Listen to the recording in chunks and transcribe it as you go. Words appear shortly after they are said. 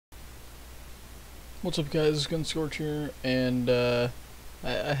What's up, guys? It's Scorch here, and I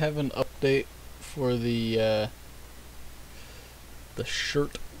have an update for the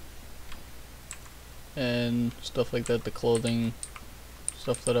shirt and stuff like that, the clothing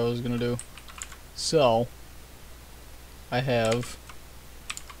stuff that I was gonna do. So I have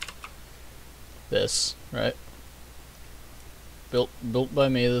this, right? Built by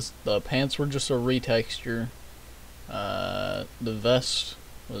me. The pants were just a retexture. The vest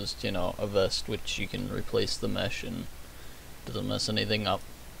was, a vest which you can replace the mesh and doesn't mess anything up.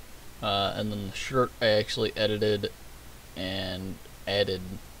 And then the shirt I actually edited and added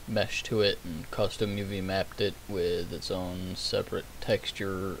mesh to it and custom UV mapped it with its own separate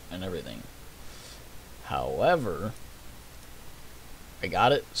texture and everything. However, I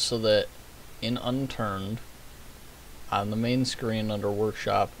got it so that in Unturned, on the main screen under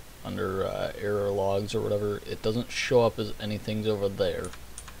Workshop, under error logs or whatever, it doesn't show up as anything's over there.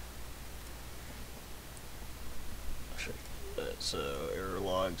 So error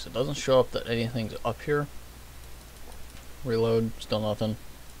logs, it doesn't show up that anything's up here. Reload, still nothing,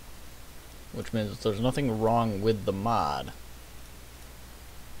 which means there's nothing wrong with the mod.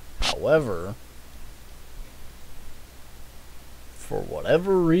 However, for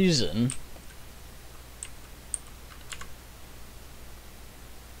whatever reason,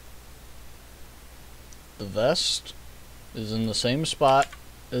 the vest is in the same spot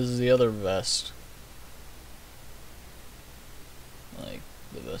as the other vest. Like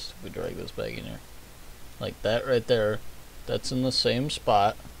the vest, if we drag this back in here, like that right there, that's in the same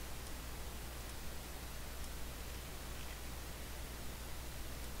spot.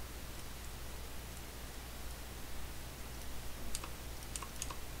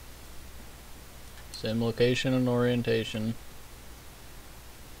 Same location and orientation.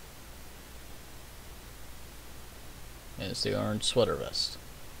 And it's the orange sweater vest.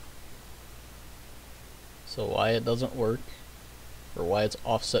 So why it doesn't work, or why it's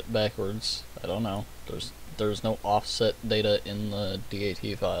offset backwards, I don't know. There's no offset data in the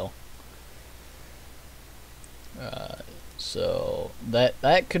DAT file. So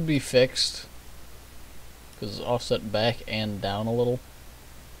that could be fixed, because it's offset back and down a little.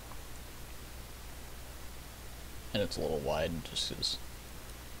 And it's a little wide, just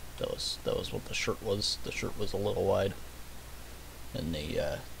because that was what the shirt was. The shirt was a little wide in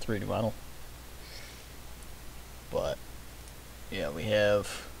the 3D model. But yeah, we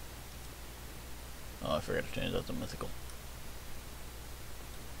have. Oh, I forgot to change that to mythical.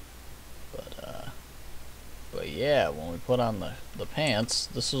 But yeah, when we put on the pants,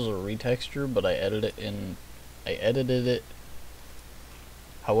 this is a retexture, but I edited it.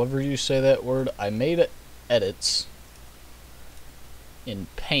 However you say that word, I made edits in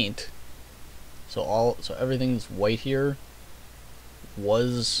paint, so everything's white here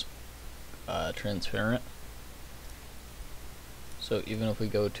was transparent. So even if we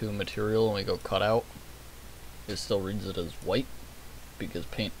go to material and we go cutout, it still reads it as white, because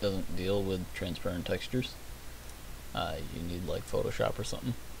paint doesn't deal with transparent textures. You need like Photoshop or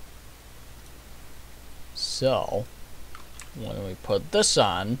something. So when we put this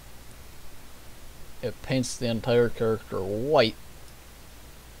on, it paints the entire character white,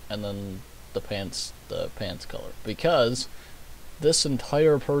 and then the pants color, because this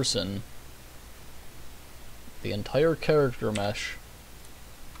entire person, the entire character mesh,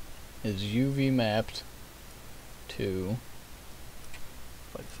 is UV mapped to,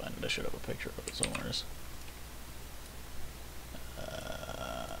 if I can find it, I should have a picture of it somewhere.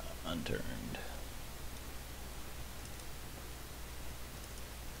 Unturned.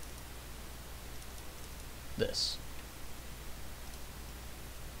 This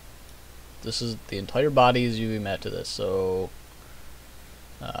is the entire body is UV mapped to this. So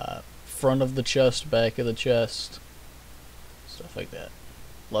front of the chest, back of the chest, stuff like that.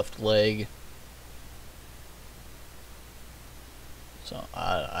 Left leg. So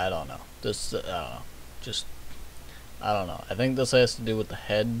I don't know. This I don't know. Just I don't know. I think this has to do with the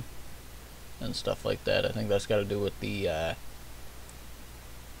head and stuff like that. I think that's got to do with the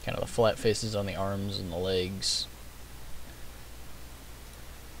kind of the flat faces on the arms and the legs.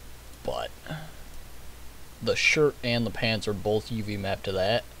 But the shirt and the pants are both UV mapped to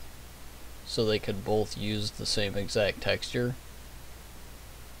that, so they could both use the same exact texture.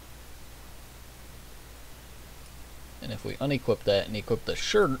 And if we unequip that and equip the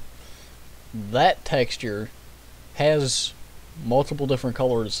shirt, that texture has multiple different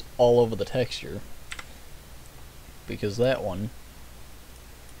colors all over the texture, because that one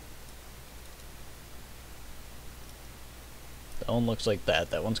looks like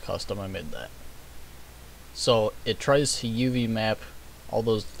that. That one's custom, I made that. So it tries to UV map all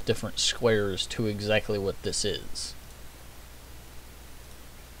those different squares to exactly what this is.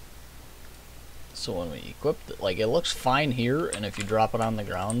 So when we equip it, like, it looks fine here, and if you drop it on the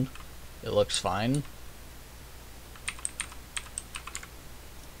ground, it looks fine.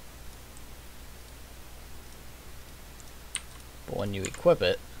 But when you equip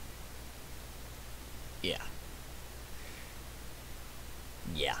it, yeah.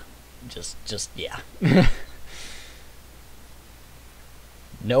 Yeah. Just yeah.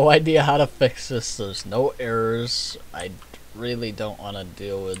 No idea how to fix this. There's no errors. I really don't want to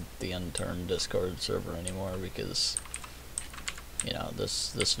deal with the Unturned Discord server anymore because, you know,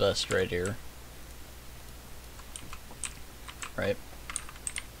 this vest right here, right?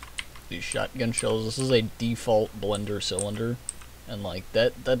 These shotgun shells. This is a default blender cylinder, and like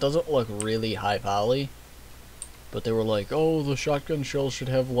that doesn't look really high poly. But they were like, oh, the shotgun shell should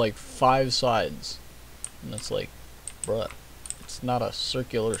have like 5 sides, and it's like, bruh, it's not a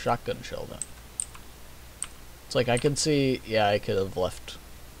circular shotgun shell then. It's like, I can see, yeah, I could have left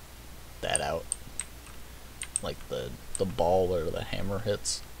that out. Like the ball where the hammer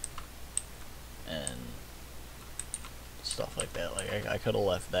hits. And stuff like that. Like, I could have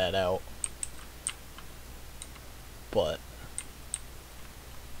left that out. But,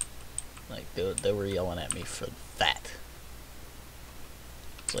 like, they were yelling at me for that.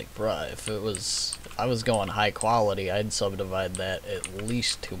 It's like, bruh, if I was going high quality, I'd subdivide that at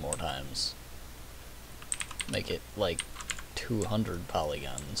least 2 more times. Make it like 200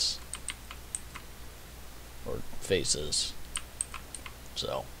 polygons or faces.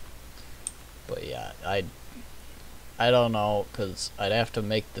 So, but yeah, I don't know, because I'd have to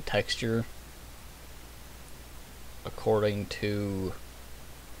make the texture according to,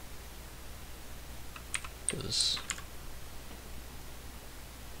 because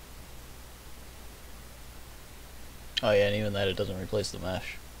oh yeah, and even that, it doesn't replace the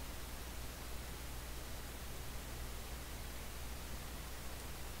mesh.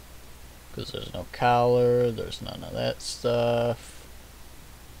 Because there's no collar, there's none of that stuff.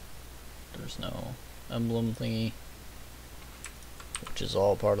 There's no emblem thingy, which is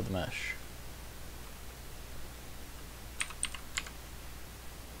all part of the mesh.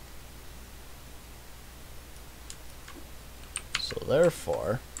 So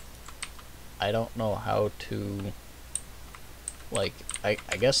therefore, I don't know how to, like, I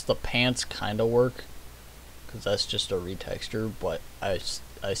guess the pants kind of work, because that's just a retexture, but I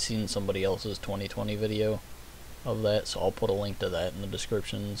seen somebody else's 2020 video of that, so I'll put a link to that in the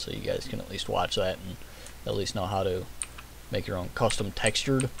description so you guys can at least watch that and at least know how to make your own custom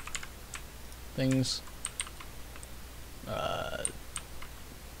textured things. But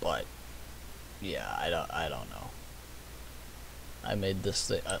yeah, I don't know. I made this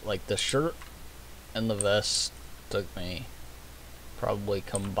thing, like the shirt and the vest took me probably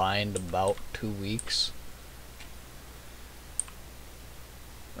combined about 2 weeks.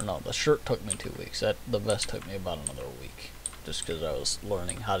 Or no, the shirt took me 2 weeks. The vest took me about another week, just because I was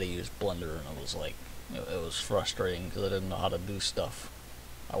learning how to use Blender, and it was like, it was frustrating because I didn't know how to do stuff.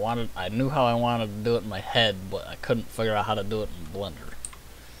 I knew how I wanted to do it in my head, but I couldn't figure out how to do it in Blender.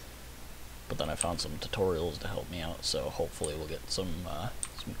 But then I found some tutorials to help me out, so hopefully we'll get some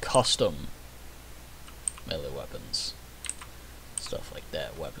custom melee weapons, stuff like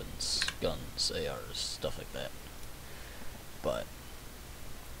that, weapons, guns, ARs, stuff like that.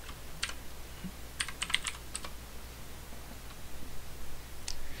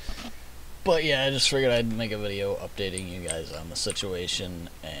 But yeah, I just figured I'd make a video updating you guys on the situation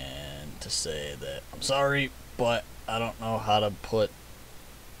and to say that I'm sorry, but I don't know how to put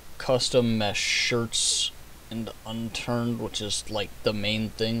custom mesh shirts into Unturned, which is like the main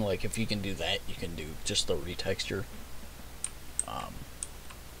thing. Like, if you can do that, you can do just the retexture.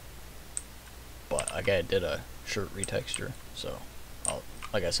 But like, I did a shirt retexture, so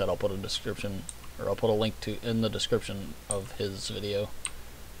like I said, I'll put a description, or I'll put a link to in the description of his video,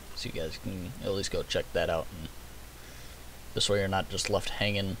 so you guys can at least go check that out, and this way you're not just left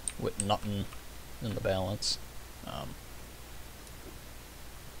hanging with nothing in the balance.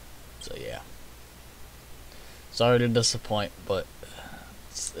 So yeah, sorry to disappoint, but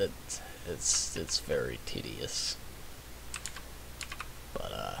it's very tedious.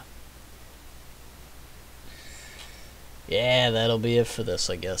 But yeah, that'll be it for this,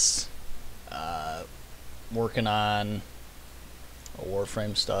 I guess. Working on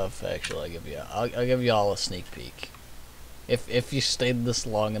Warframe stuff. Actually, I'll give you all a sneak peek. If you stayed this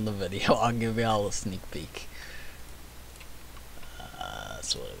long in the video, I'll give you all a sneak peek.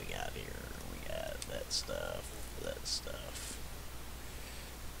 So what do we got here? We got that stuff.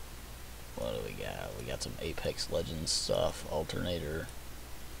 What do we got? We got some Apex Legends stuff. Alternator.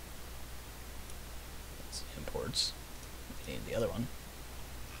 ports. We need the other one.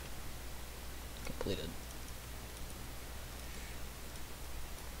 Completed.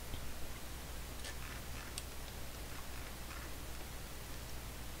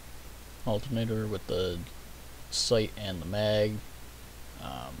 Alternator with the sight and the mag.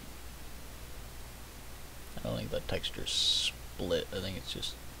 I don't think that texture's split. I think it's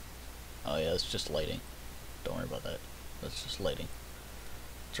just... Oh yeah, it's just lighting. Don't worry about that. That's just lighting.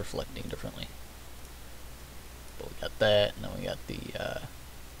 It's reflecting differently. But we got that, and then we got the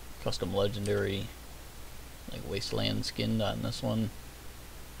custom legendary like wasteland skin on this one.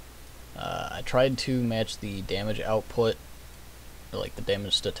 I tried to match the damage output, or like the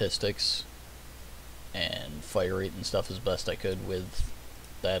damage statistics and fire rate and stuff as best I could with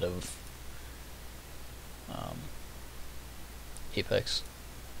that of Apex.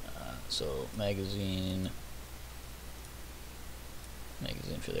 So magazine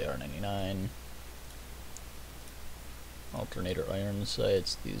for the R99, alternator iron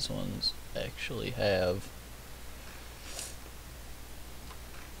sights. These ones actually have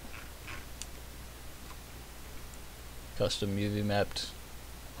custom UV mapped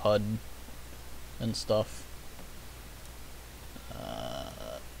HUD and stuff.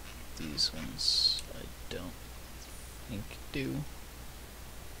 These ones I don't think do.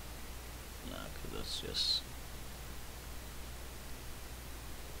 No, because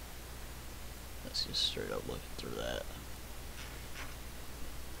that's just straight up looking through that.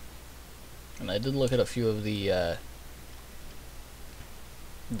 And I did look at a few of the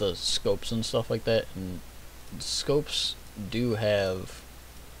scopes and stuff like that, and the scopes do have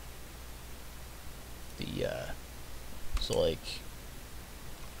the so like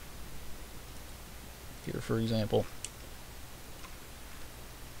here for example,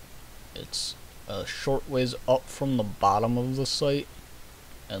 it's a short ways up from the bottom of the sight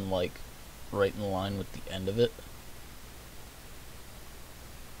and like right in line with the end of it.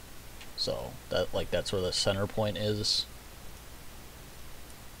 So that that's where the center point is.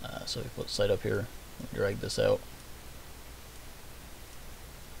 So we put sight up here, drag this out.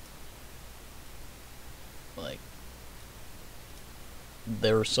 Like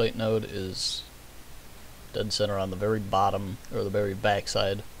their sight node is dead center on the very bottom, or the very back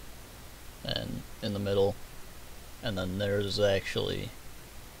side, and in the middle, and then theirs is actually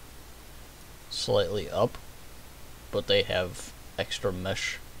slightly up, but they have extra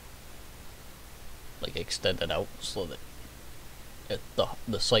mesh like extended out so that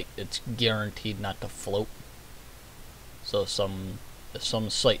the sight, it's guaranteed not to float. So if some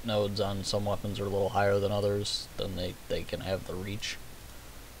sight nodes on some weapons are a little higher than others, then they can have the reach.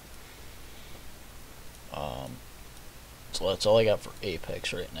 So that's all I got for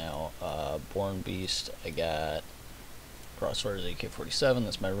Apex right now. Born Beast, I got Crossfire's AK-47.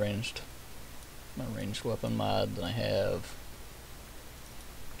 That's my ranged weapon mod. Then I have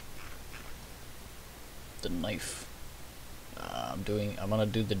the knife. I'm gonna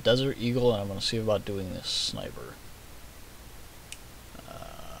do the Desert Eagle, and I'm gonna see about doing this sniper.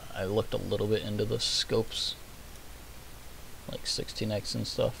 I looked a little bit into the scopes, like 16x and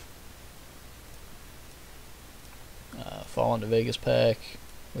stuff. Fall into Vegas pack.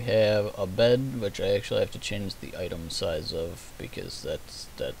 We have a bed, which I actually have to change the item size of because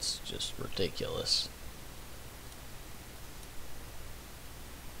that's just ridiculous.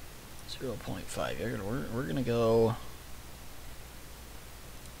 0.5. We're gonna go.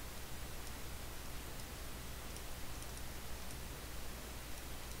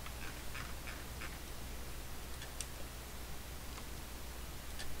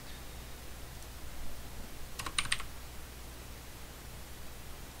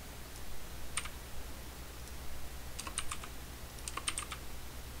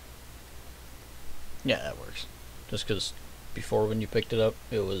 Yeah, that works. Just because before when you picked it up,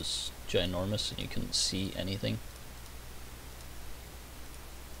 it was ginormous and you couldn't see anything.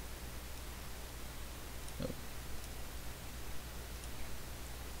 Oh.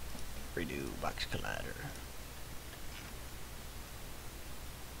 Redo box collider.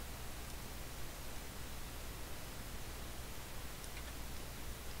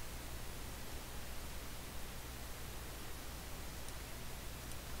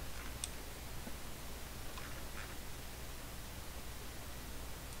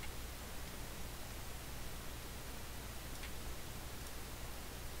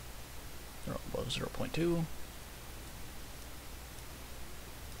 Above 0.2.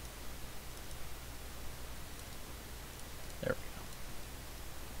 There we go.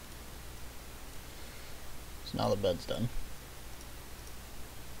 So now the bed's done.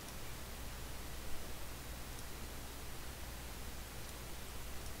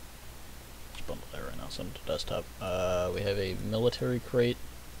 bundle that right now, send it to desktop. We have a military crate.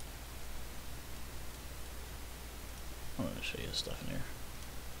 I'm going to show you the stuff in here.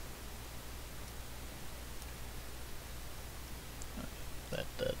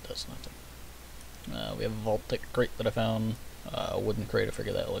 That's nothing. We have a Vault-Tec crate that I found. A wooden crate. I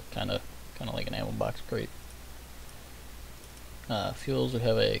figured that looked kind of like an ammo box crate. Fuels. We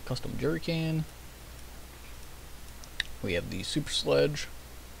have a custom jerry can. We have the super sledge.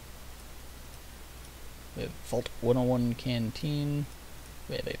 We have Vault 101 canteen.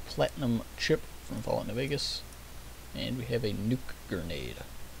 We have a platinum chip from Fallout New Vegas, and we have a nuke grenade.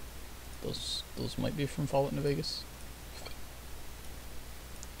 Those might be from Fallout New Vegas.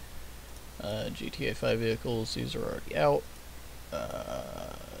 GTA 5 vehicles, these are already out.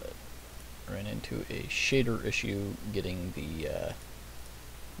 Ran into a shader issue getting the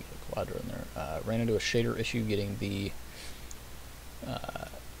quadra in there. Ran into a shader issue getting the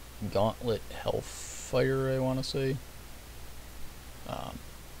Gauntlet Hellfire, I want to say.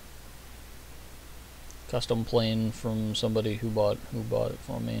 Custom plane from somebody who bought it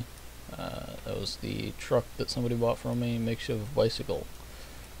for me. That was the truck that somebody bought from me. Makeshift bicycle.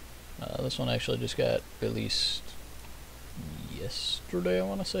 This one actually just got released yesterday, I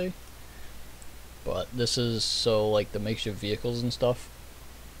want to say. But this is so like the makeshift vehicles and stuff.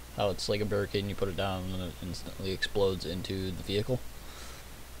 How it's like a barricade and you put it down and it instantly explodes into the vehicle.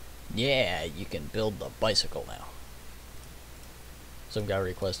 Yeah, you can build the bicycle now. Some guy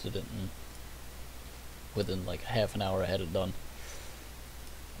requested it and within like half an hour I had it done.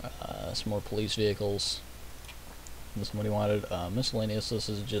 Some more police vehicles that somebody wanted. Miscellaneous, this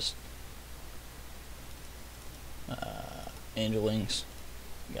is just angel wings.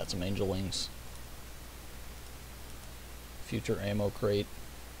 Got some angel wings. Future ammo crate.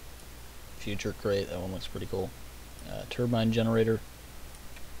 Future crate, that one looks pretty cool. Turbine generator.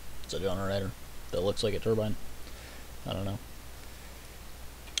 It's a generator that looks like a turbine. I don't know.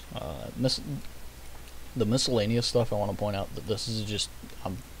 The miscellaneous stuff, I want to point out that this is just,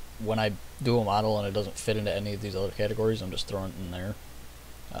 when I do a model and it doesn't fit into any of these other categories, I'm just throwing it in there.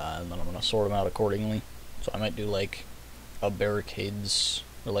 And then I'm going to sort them out accordingly. So I might do like a barricades,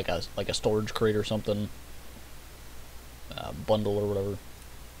 or like a storage crate or something. Bundle or whatever.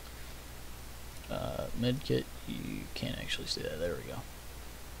 Medkit, you can't actually see that. There we go.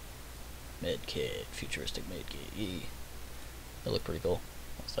 Medkit, futuristic medkit. They look pretty cool.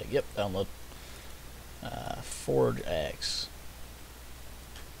 It's like, yep, download. Forge axe.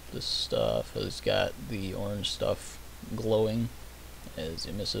 This stuff has got the orange stuff glowing as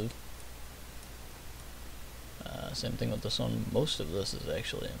emissive. Same thing with this one. Most of this is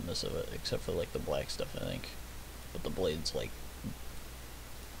actually emissive, except for like the black stuff, I think. But the blade's like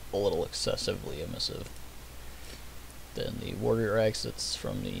a little excessively emissive. Then the warrior axe, it's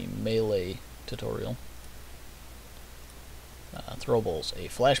from the melee tutorial. Throwables, a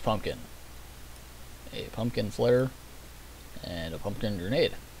flash pumpkin, a pumpkin flare, and a pumpkin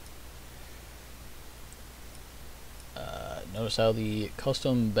grenade. Notice how the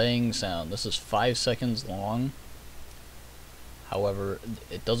custom bang sound, this is 5 seconds long. However,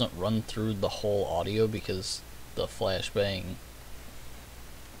 it doesn't run through the whole audio because the flash bang,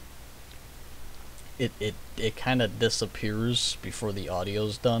 it kind of disappears before the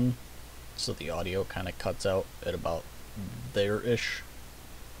audio's done. So the audio kind of cuts out at about there-ish.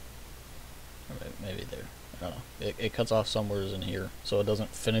 Or maybe there. I don't know. It cuts off somewhere in here, so it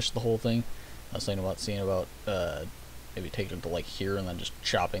doesn't finish the whole thing. I was thinking about seeing about maybe taking it to like here and then just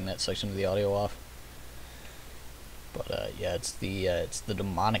chopping that section of the audio off. But yeah, it's the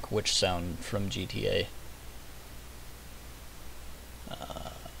demonic witch sound from GTA.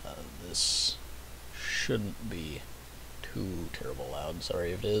 This shouldn't be too terrible loud.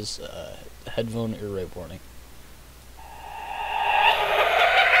 Sorry if it is. Headphone ear rape warning.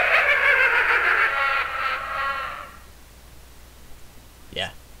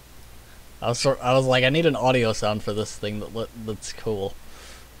 Yeah. I was like, I need an audio sound for this thing that's cool.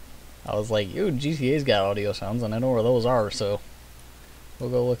 I was like, "Yo, GTA's got audio sounds, and I know where those are, so we'll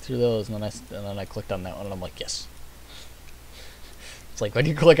go look through those." And then I clicked on that one, and I'm like, "Yes." It's like when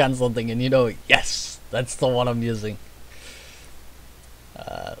you click on something and you know, yes, that's the one I'm using.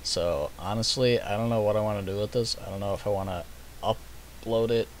 So honestly, I don't know what I want to do with this. I don't know if I want to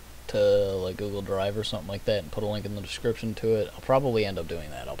upload it to like Google Drive or something like that and put a link in the description to it. I'll probably end up doing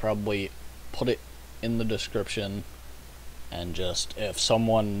that. I'll probably put it in the description, and just if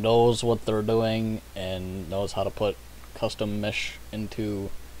someone knows what they're doing and knows how to put custom mesh into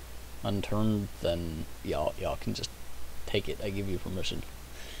Unturned, then y'all can just take it. I give you permission.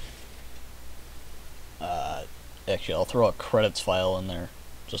 Actually, I'll throw a credits file in there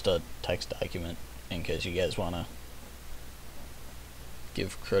just a text document in case you guys want to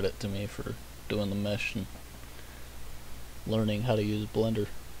give credit to me for doing the mesh and learning how to use Blender.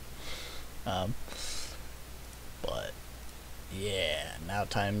 But yeah, now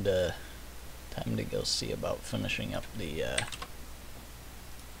time to go see about finishing up the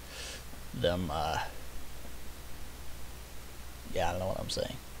yeah, I don't know what I'm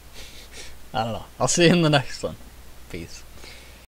saying. I don't know. I'll see you in the next one. Peace.